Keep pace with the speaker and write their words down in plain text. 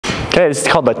Okay, this is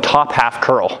called the top half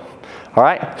curl. All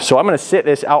right, so I'm gonna sit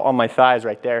this out on my thighs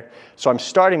right there. So I'm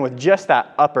starting with just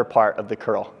that upper part of the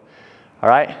curl. All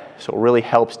right, so it really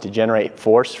helps to generate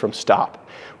force from stop,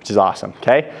 which is awesome,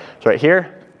 okay? So right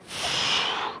here,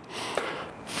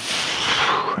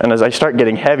 and as I start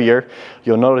getting heavier,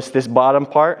 you'll notice this bottom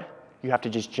part, you have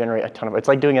to just generate a ton of, it's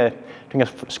like doing a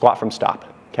squat from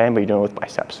stop, okay? But you're doing it with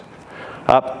biceps.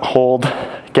 Up, hold.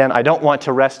 Again, I don't want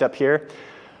to rest up here.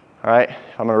 All right,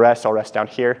 if I'm gonna rest, I'll rest down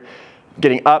here.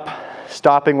 Getting up,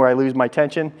 stopping where I lose my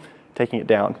tension, taking it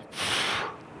down,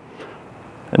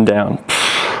 and down,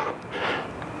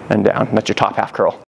 and down. And that's your top half curl.